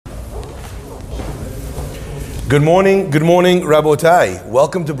Good morning, Rabotai.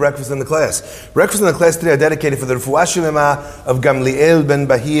 Welcome to Breakfast in the Class. Breakfast in the Class today are dedicated for the Refuah Shlema of Gamliel ben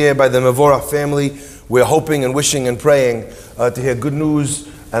Bahir by the Mevorach family. We're hoping and wishing and praying to hear good news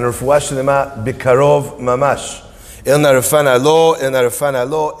and Refuah Shlema bikarov mamash. El narafana lo, el narafana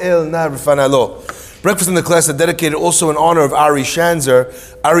lo, el narafana lo. Breakfast in the Class are dedicated also in honor of Ari Shanzer,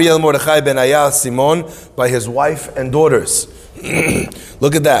 Ariel Mordechai ben Ayal Simon, by his wife and daughters.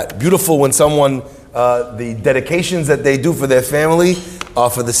 Look at that. Beautiful when someone, the dedications that they do for their family are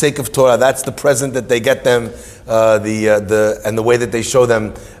for the sake of Torah. That's the present that they get them, and the way that they show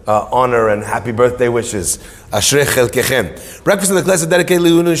them honor and happy birthday wishes. Ashrei chelkechem. Breakfast in the Class is dedicated to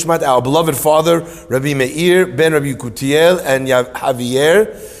Nishmat, our beloved father, Rabbi Meir ben Rabbi Kutiel and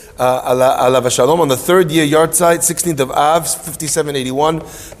Javier, Alav Shalom, on the third year yahrzeit, 16th of Av, 5781,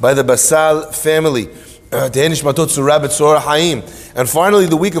 by the Basal family. And finally,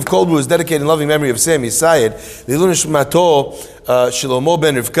 the week of Kol Bru is dedicated in loving memory of Sam Yisayed, the Ilun Shmato Shlomo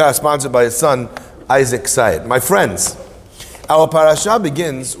ben Rivka, sponsored by his son Isaac Sayed. My friends, our parasha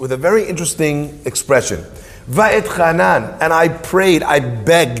begins with a very interesting expression. Vaetchanan, and I prayed, I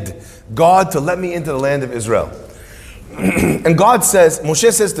begged God to let me into the land of Israel. And God says,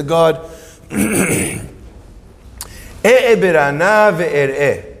 Moshe says to God,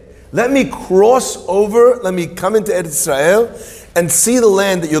 let me cross over, let me come into Eretz Israel and see the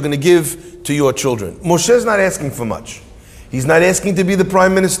land that you're going to give to your children. Moshe's not asking for much. He's not asking to be the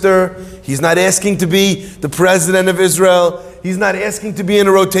prime minister. He's not asking to be the president of Israel. He's not asking to be in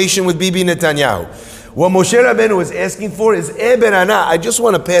a rotation with Bibi Netanyahu. What Moshe Rabbeinu was asking for is, I just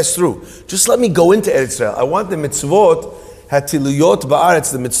want to pass through. Just let me go into Eretz Israel. I want the mitzvot, hatiluyot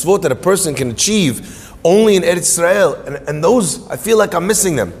ba'aretz, the mitzvot that a person can achieve only in Eretz Israel. And those, I feel like I'm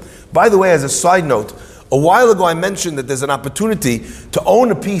missing them. By the way, as a side note, a while ago I mentioned that there's an opportunity to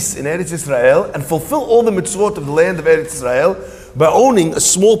own a piece in Eretz Israel and fulfill all the mitzvot of the land of Eretz Israel by owning a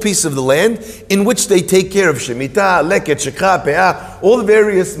small piece of the land in which they take care of Shemitah, Leket, Shekha, Pe'ah, all the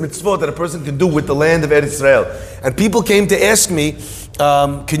various mitzvot that a person can do with the land of Eretz Israel. And people came to ask me,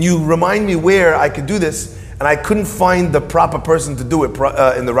 can you remind me where I could do this? And I couldn't find the proper person to do it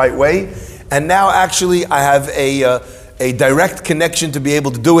in the right way. And now actually I have a direct connection to be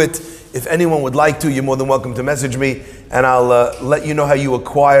able to do it. If anyone would like to, you're more than welcome to message me, and I'll let you know how you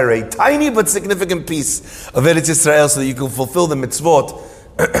acquire a tiny but significant piece of Eretz Israel so that you can fulfill the mitzvot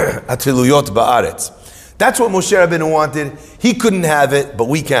atiluyot ba'aretz. That's what Moshe Rabbeinu wanted. He couldn't have it, but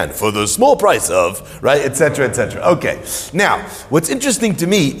we can, for the small price of, right, etc., etc. Okay, now, what's interesting to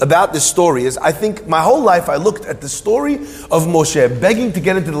me about this story is I think my whole life I looked at the story of Moshe begging to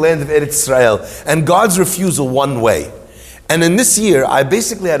get into the land of Eretz Israel and God's refusal one way. And in this year, I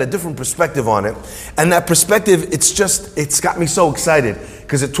basically had a different perspective on it. And that perspective, it's got me so excited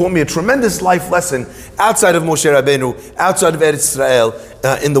because it taught me a tremendous life lesson outside of Moshe Rabbeinu, outside of Eretz Israel,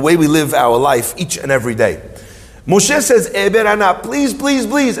 in the way we live our life each and every day. Moshe says, Eberana, please, please,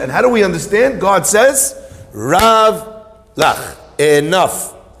 please. And how do we understand? God says, Rav lach,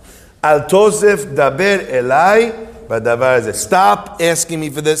 enough. Al tosef daber elai badavar hazeh. Stop asking me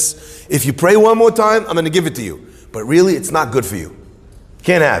for this. If you pray one more time, I'm going to give it to you. But really, it's not good for you.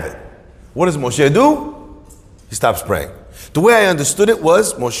 Can't have it. What does Moshe do? He stops praying. The way I understood it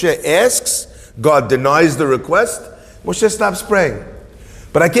was, Moshe asks, God denies the request, Moshe stops praying.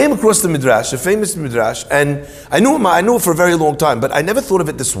 But I came across the Midrash, a famous Midrash, and I knew it for a very long time, but I never thought of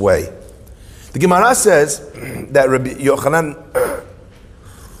it this way. The Gemara says that Rabbi Yochanan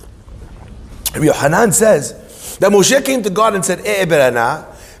says that Moshe came to God and said,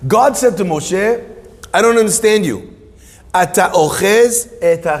 God said to Moshe, I don't understand you. Ata ochez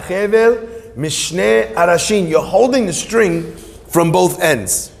et hachevel mishnei arashin. You're holding the string from both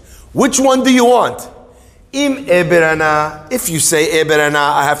ends. Which one do you want? Im eberana. If you say eberana,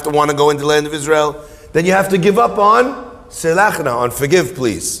 I have to want to go into the land of Israel, then you have to give up on selachna, on forgive,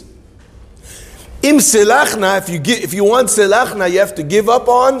 please. Im selachna. If you want selachna, you have to give up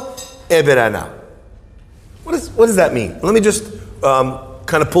on eberana. What does that mean? Let me just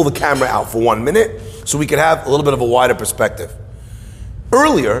kind of pull the camera out for 1 minute so we can have a little bit of a wider perspective.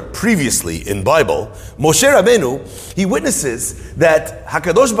 Previously in Bible, Moshe Rabbeinu, he witnesses that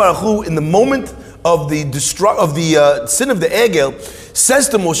HaKadosh Baruch Hu, in the moment of the sin of the Egel, says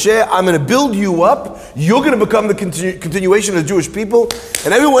to Moshe, I'm going to build you up, you're going to become the continuation of the Jewish people,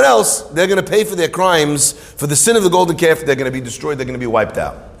 and everyone else, they're going to pay for their crimes, for the sin of the golden calf, they're going to be destroyed, they're going to be wiped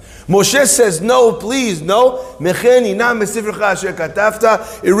out. Moshe says, no, please, no.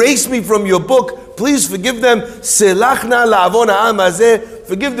 Erase me from your book. Please forgive them. Forgive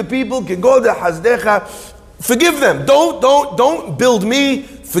the people. Forgive them. Don't build me.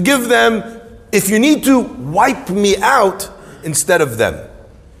 Forgive them. if you need to wipe me out instead of them.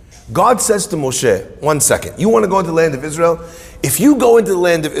 God says to Moshe, 1 second, you want to go into the land of Israel? If you go into the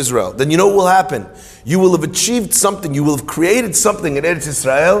land of Israel, then you know what will happen? You will have achieved something, you will have created something in Eretz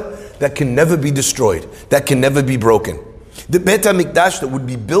Israel that can never be destroyed, that can never be broken. The Beit HaMikdash that would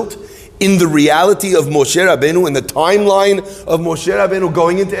be built in the reality of Moshe Rabbeinu, in the timeline of Moshe Rabbeinu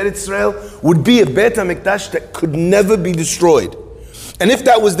going into Eretz Israel, would be a Beit HaMikdash that could never be destroyed. And if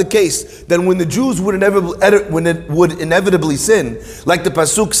that was the case, then when the Jews would inevitably sin, like the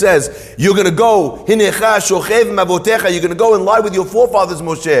Pasuk says, you're going to go, you're going to go and lie with your forefathers,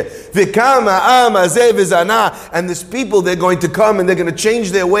 Moshe. And this people, they're going to come and they're going to change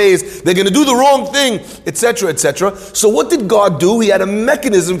their ways, they're going to do the wrong thing, etc., etc. So what did God do? He had a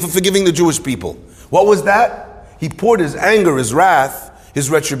mechanism for forgiving the Jewish people. What was that? He poured his anger, his wrath, his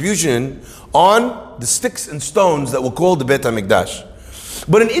retribution on the sticks and stones that were called the Beit HaMikdash.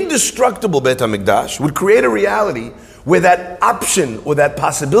 But an indestructible Beit HaMikdash would create a reality where that option or that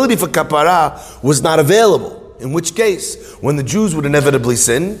possibility for kapara was not available. In which case, when the Jews would inevitably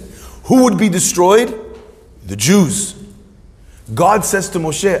sin, who would be destroyed? The Jews. God says to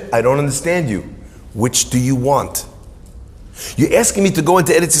Moshe, I don't understand you. Which do you want? You're asking me to go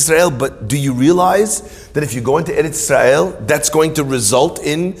into Eretz Israel, but do you realize that if you go into Eretz Israel, that's going to result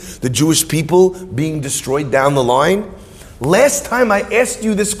in the Jewish people being destroyed down the line? Last time I asked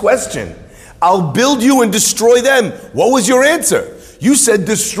you this question, I'll build you and destroy them. What was your answer? You said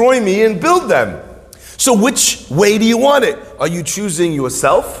destroy me and build them. So which way do you want it? Are you choosing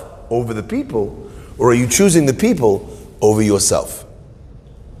yourself over the people, or are you choosing the people over yourself?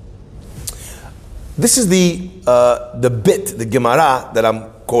 This is the Gemara that I'm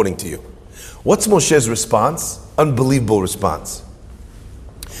quoting to you. What's Moshe's response? Unbelievable response.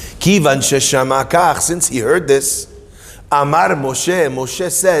 Kivan sheshama kach, since he heard this, Amar Moshe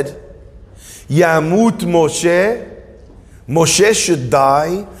said, Yamut Moshe should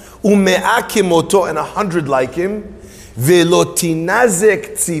die, ume'a kemoto, and 100 like him, ve'lo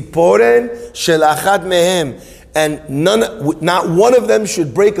tinazek tziporen shel achad mehem, and not one of them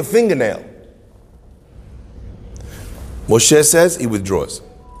should break a fingernail. Moshe says, he withdraws.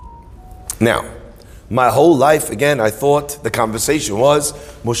 Now, my whole life, again, I thought the conversation was,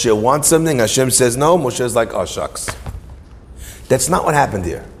 Moshe wants something, Hashem says no, Moshe's like, oh shucks. That's not what happened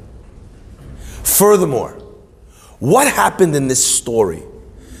here. Furthermore, what happened in this story?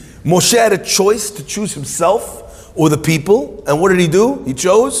 Moshe had a choice to choose himself or the people, and what did he do? He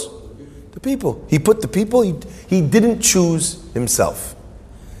chose the people. He put the people, he didn't choose himself.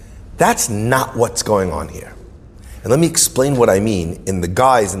 That's not what's going on here. And let me explain what I mean in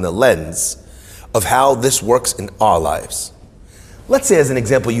the lens of how this works in our lives. Let's say, as an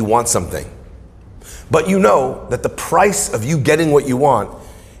example, you want something, but you know that the price of you getting what you want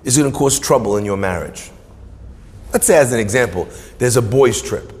is going to cause trouble in your marriage. Let's say, as an example, there's a boys'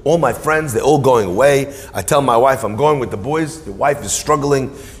 trip. All my friends, they're all going away. I tell my wife, I'm going with the boys. The wife is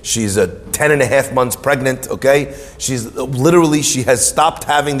struggling. She's 10 and a half months pregnant, okay? She has stopped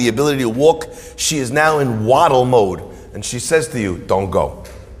having the ability to walk. She is now in waddle mode. And she says to you, don't go.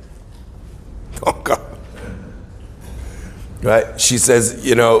 Don't go. Right? She says,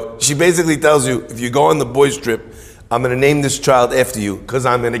 she basically tells you, if you go on the boys' trip, I'm going to name this child after you because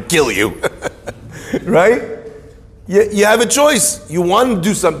I'm going to kill you. Right? You have a choice. You want to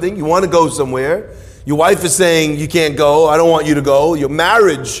do something. You want to go somewhere. Your wife is saying, you can't go. I don't want you to go. Your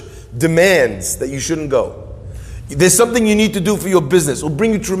marriage demands that you shouldn't go. There's something you need to do for your business. It will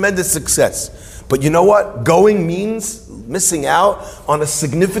bring you tremendous success. But you know what? Going means missing out on a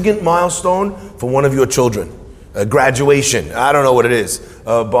significant milestone for one of your children. A graduation. I don't know what it is.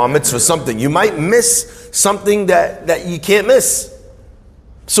 Bar mitzvah, something. You might miss something that you can't miss.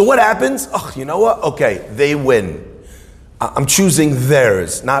 So what happens? Oh, you know what? Okay, they win. I'm choosing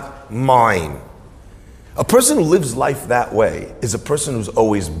theirs, not mine. A person who lives life that way is a person who's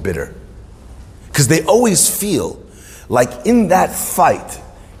always bitter. Because they always feel like in that fight,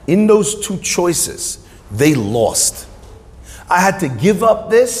 in those two choices, they lost. I had to give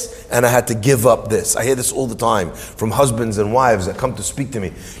up this and I had to give up this. I hear this all the time from husbands and wives that come to speak to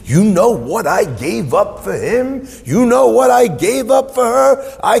me. You know what I gave up for him? You know what I gave up for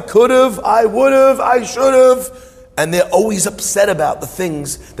her? I could have, I would have, I should have. And they're always upset about the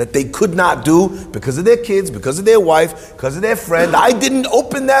things that they could not do because of their kids, because of their wife, because of their friend. I didn't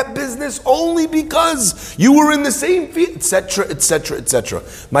open that business only because you were in the same field, etc., etc., etc.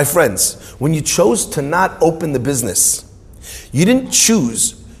 My friends, when you chose to not open the business, you didn't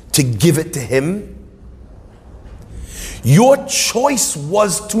choose to give it to him. Your choice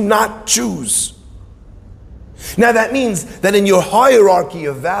was to not choose. Now that means that in your hierarchy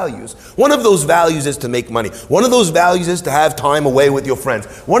of values, one of those values is to make money. One of those values is to have time away with your friends.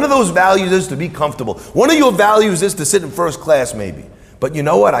 One of those values is to be comfortable. One of your values is to sit in first class maybe. But you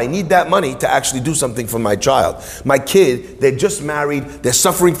know what? I need that money to actually do something for my child. My kid, they're just married, they're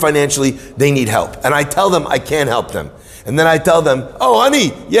suffering financially, they need help. And I tell them I can't help them. And then I tell them, oh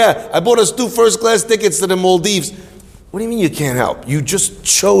honey, yeah, I bought us 2 first class tickets to the Maldives. What do you mean you can't help? You just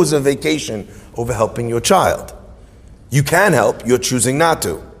chose a vacation over helping your child. You can help, you're choosing not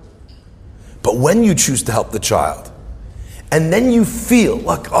to. But when you choose to help the child, and then you feel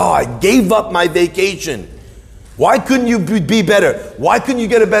like, oh, I gave up my vacation. Why couldn't you be better? Why couldn't you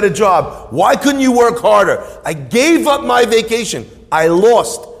get a better job? Why couldn't you work harder? I gave up my vacation. I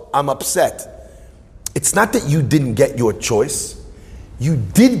lost. I'm upset. It's not that you didn't get your choice. You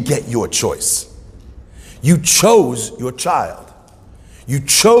did get your choice. You chose your child. You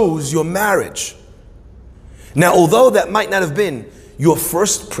chose your marriage. Now, although that might not have been your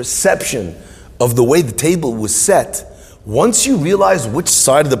first perception of the way the table was set, once you realize which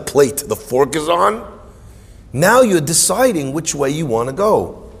side of the plate the fork is on, now you're deciding which way you want to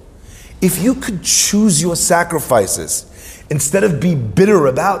go. If you could choose your sacrifices instead of be bitter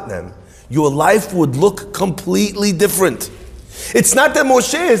about them, your life would look completely different. It's not that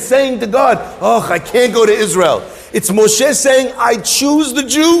Moshe is saying to God, oh, I can't go to Israel. It's Moshe saying, I choose the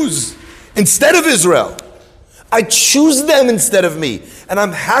Jews instead of Israel. I choose them instead of me. And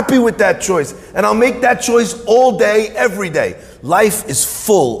I'm happy with that choice. And I'll make that choice all day, every day. Life is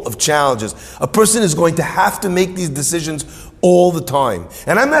full of challenges. A person is going to have to make these decisions all the time.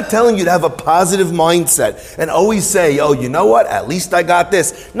 And I'm not telling you to have a positive mindset and always say, oh, you know what? At least I got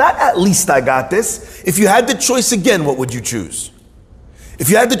this. Not at least I got this. If you had the choice again, what would you choose? If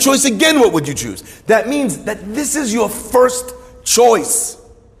you had the choice again, what would you choose? That means that this is your first choice.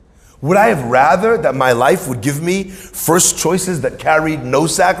 Would I have rather that my life would give me first choices that carried no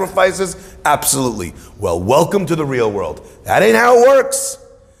sacrifices? Absolutely. Well, welcome to the real world. That ain't how it works.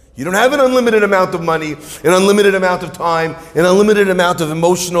 You don't have an unlimited amount of money, an unlimited amount of time, an unlimited amount of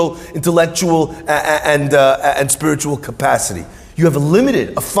emotional, intellectual, and spiritual capacity. You have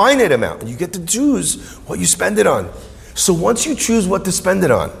a finite amount, and you get to choose what you spend it on. So once you choose what to spend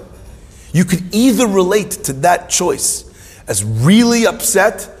it on, you could either relate to that choice as really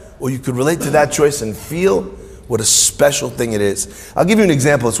upset, or you could relate to that choice and feel what a special thing it is. I'll give you an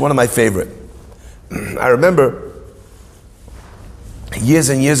example. It's one of my favorite. I remember years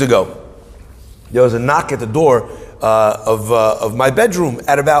and years ago, there was a knock at the door of my bedroom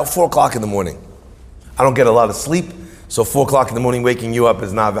at about 4 o'clock in the morning. I don't get a lot of sleep, so 4 o'clock in the morning waking you up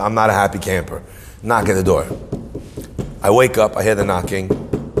I'm not a happy camper. Knock at the door. I wake up, I hear the knocking.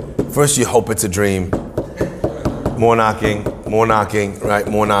 First you hope it's a dream. More knocking, right?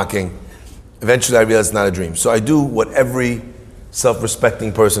 More knocking. Eventually I realize it's not a dream. So I do what every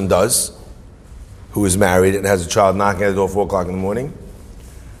self-respecting person does who is married and has a child knocking at the door at 4 o'clock in the morning.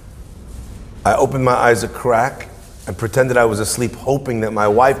 I opened my eyes a crack and pretended I was asleep, hoping that my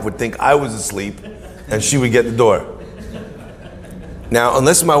wife would think I was asleep and she would get the door. Now,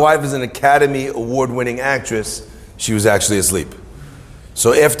 unless my wife is an Academy Award-winning actress, she was actually asleep.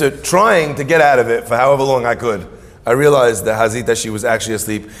 So after trying to get out of it for however long I could, I realized that Hazita, she was actually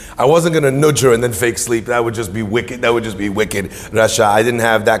asleep. I wasn't going to nudge her and then fake sleep. That would just be wicked. That would just be wicked. Rasha. I didn't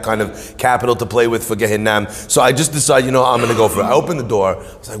have that kind of capital to play with for Gehinnam. So I just decided, I'm going to go for it. I opened the door.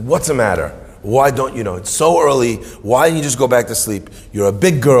 I was like, what's the matter? Why don't you know? It's so early. Why didn't you just go back to sleep? You're a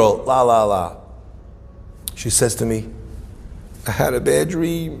big girl. La, la, la. She says to me, I had a bad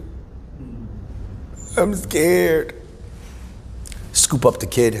dream. I'm scared. Scoop up the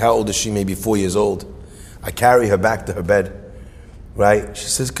kid. How old is she? Maybe 4 years old. I carry her back to her bed, right? She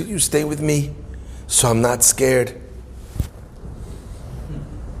says, could you stay with me so I'm not scared?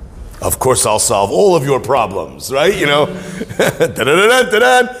 Of course I'll solve all of your problems, right?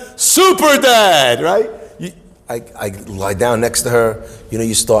 Super dad, right? I lie down next to her.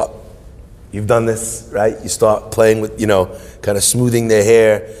 You've done this, right? You start playing with, kind of smoothing their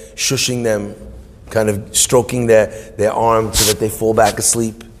hair, shushing them, kind of stroking their arms so that they fall back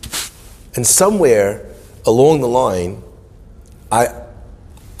asleep. And somewhere along the line,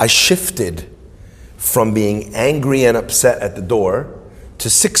 I shifted from being angry and upset at the door to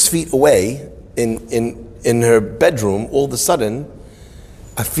 6 feet away in her bedroom. All of a sudden,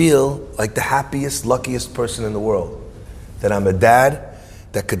 I feel like the happiest, luckiest person in the world. That I'm a dad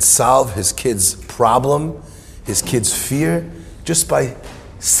that could solve his kid's problem, his kid's fear, just by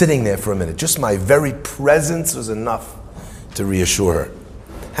sitting there for a minute. Just my very presence was enough to reassure her.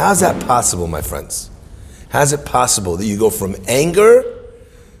 How is that possible, my friends? How is it possible that you go from anger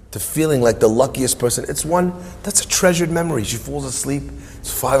to feeling like the luckiest person. It's one that's a treasured memory. She falls asleep,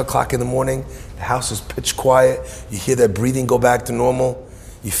 it's 5 o'clock in the morning, the house is pitch quiet, you hear that breathing go back to normal,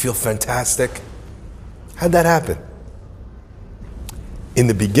 you feel fantastic. How'd that happen? In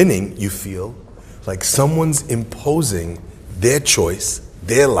the beginning, you feel like someone's imposing their choice,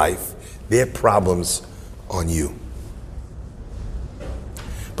 their life, their problems on you.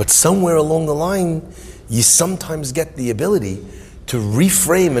 But somewhere along the line, you sometimes get the ability to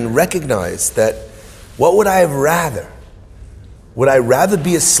reframe and recognize that, what would I have rather? Would I rather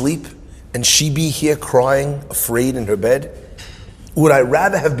be asleep and she be here crying, afraid in her bed? Would I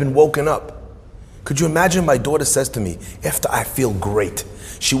rather have been woken up? Could you imagine my daughter says to me, after I feel great,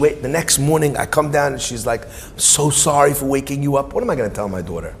 the next morning I come down and she's like, I'm so sorry for waking you up. What am I going to tell my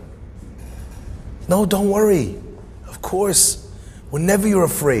daughter? No, don't worry. Of course, whenever you're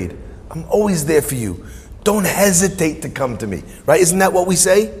afraid, I'm always there for you. Don't hesitate to come to me, right? Isn't that what we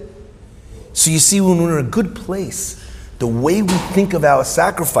say? So you see, when we're in a good place, the way we think of our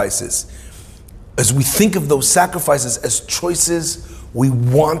sacrifices, as we think of those sacrifices as choices we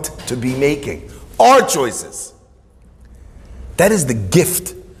want to be making, our choices. That is the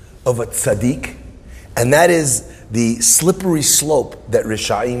gift of a tzaddik, and that is the slippery slope that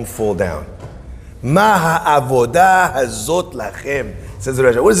Rishaim fall down. Ma ha'avodah hazot lachem, says the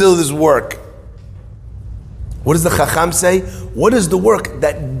Rasha. What is all this work? What does the Chacham say? What is the work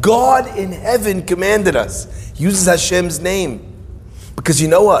that God in heaven commanded us? He uses Hashem's name. Because you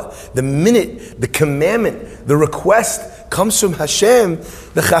know what? The minute the commandment, the request comes from Hashem,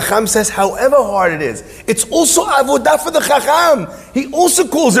 the Chacham says, however hard it is, it's also avodah for the Chacham. He also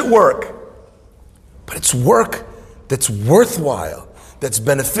calls it work. But it's work that's worthwhile, that's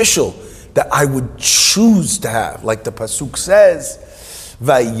beneficial, that I would choose to have. Like the Pasuk says,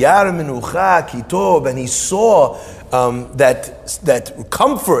 Vayar menucha kitov, and he saw that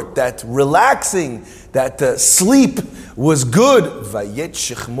comfort, that relaxing, that sleep was good. Vayet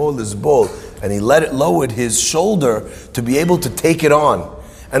shechmo lizbol, and he lowered his shoulder to be able to take it on.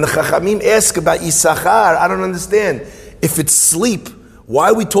 And the Chachamim ask about Yisachar. I don't understand. If it's sleep, why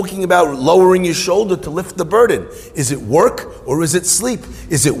are we talking about lowering your shoulder to lift the burden? Is it work or is it sleep?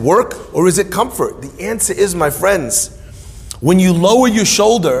 Is it work or is it comfort? The answer is, my friends, when you lower your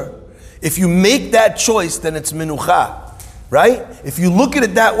shoulder, if you make that choice, then it's menucha, right? If you look at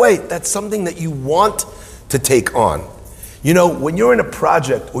it that way, that's something that you want to take on. You know, when you're in a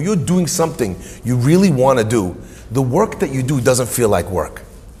project or you're doing something you really want to do, the work that you do doesn't feel like work.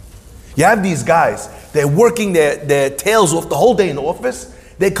 You have these guys, they're working their tails off the whole day in the office.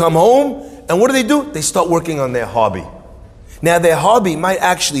 They come home, and what do? They start working on their hobby. Now, their hobby might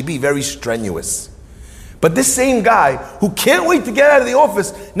actually be very strenuous. But this same guy who can't wait to get out of the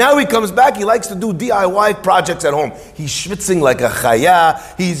office, now he comes back, he likes to do DIY projects at home. He's schwitzing like a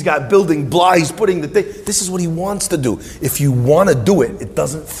chaya, he's got building blah, he's putting the thing. This is what he wants to do. If you want to do it, it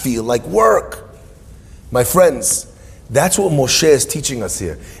doesn't feel like work. My friends, that's what Moshe is teaching us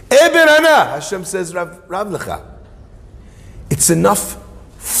here. Hashem says, Rav Lecha. It's enough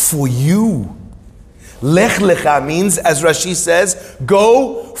for you. Lech lecha means, as Rashi says,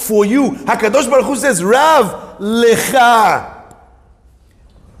 go for you. HaKadosh Baruch Hu says, Rav lecha.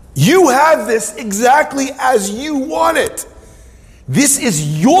 You have this exactly as you want it. This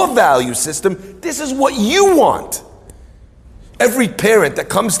is your value system. This is what you want. Every parent that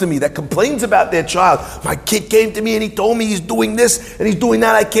comes to me that complains about their child, my kid came to me and he told me he's doing this and he's doing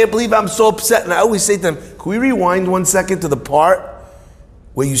that, I can't believe I'm so upset. And I always say to them, can we rewind 1 second to the part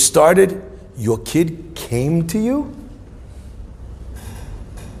where you started? Your kid came to you?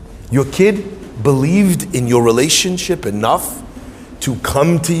 Your kid believed in your relationship enough to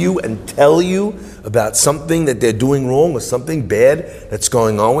come to you and tell you about something that they're doing wrong or something bad that's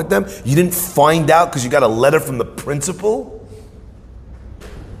going on with them? You didn't find out because you got a letter from the principal?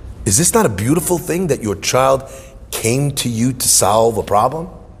 Is this not a beautiful thing that your child came to you to solve a problem?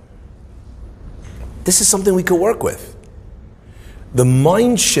 This is something we could work with. The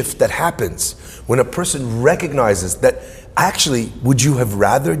mind shift that happens when a person recognizes that, actually, would you have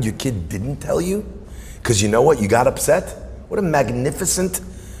rather your kid didn't tell you? Because you know what? You got upset? What a magnificent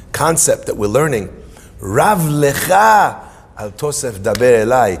concept that we're learning. Rav lecha al tosef daber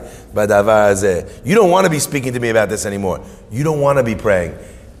elai badavar hazeh. You don't want to be speaking to me about this anymore. You don't want to be praying.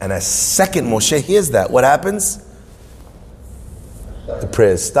 And as second Moshe hears that, what happens? The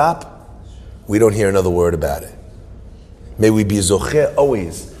prayers stop. We don't hear another word about it. May we be zocheh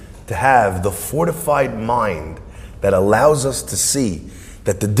always to have the fortified mind that allows us to see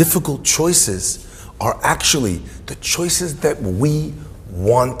that the difficult choices are actually the choices that we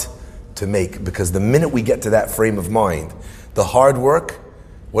want to make. Because the minute we get to that frame of mind, the hard work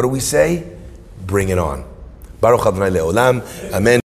What do we say? Bring it on. Baruch Adonai Le'olam. Amen.